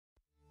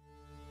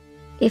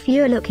If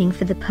you're looking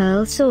for the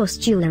pearl source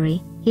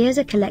jewelry, here's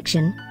a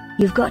collection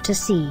you've got to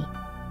see.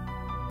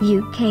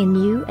 UK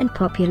new and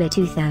popular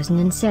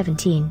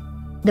 2017.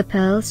 The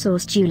Pearl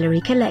Source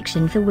Jewelry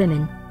Collection for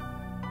Women.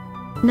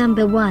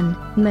 Number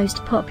 1,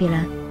 Most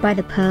Popular, by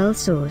the Pearl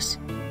Source.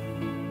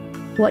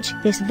 Watch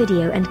this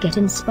video and get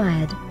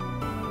inspired.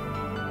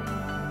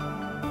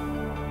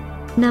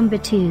 Number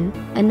 2,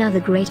 another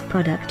great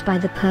product by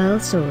the Pearl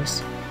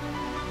Source.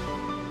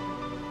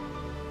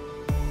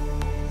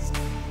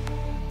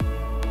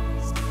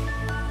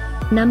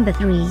 Number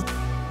 3.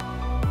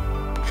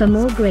 For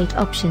more great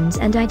options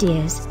and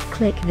ideas,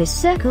 click this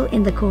circle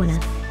in the corner.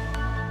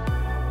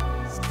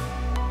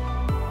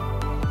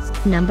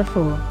 Number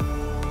 4.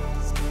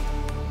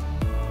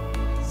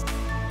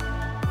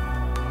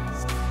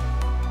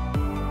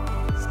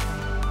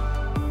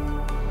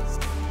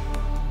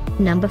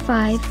 Number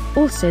 5,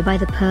 also by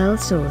the Pearl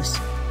Source.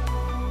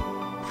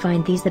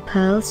 Find these the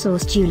Pearl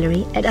Source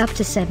jewelry at up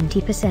to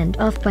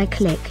 70% off by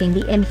clicking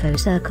the info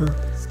circle.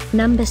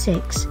 Number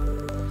 6.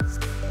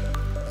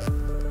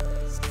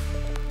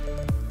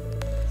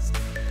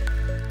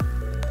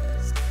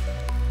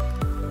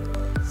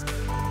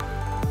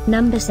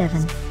 Number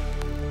 7.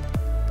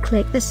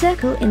 Click the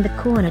circle in the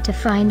corner to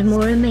find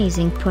more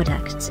amazing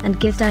products and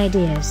gift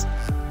ideas.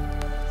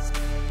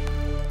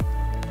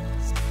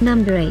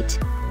 Number 8.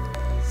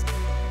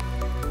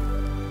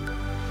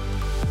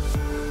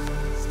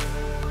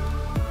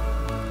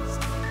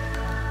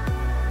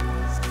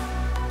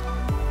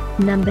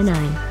 Number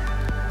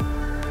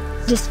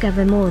 9.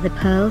 Discover more the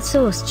Pearl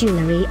Source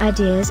jewelry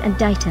ideas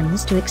and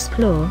items to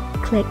explore,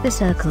 click the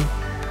circle.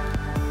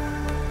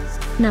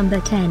 Number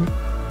 10.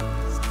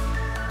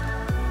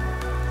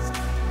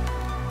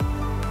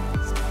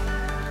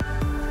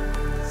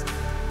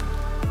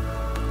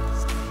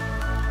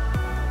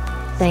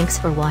 Thanks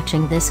for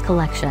watching this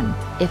collection.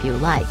 If you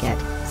like it,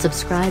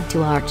 subscribe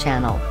to our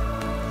channel.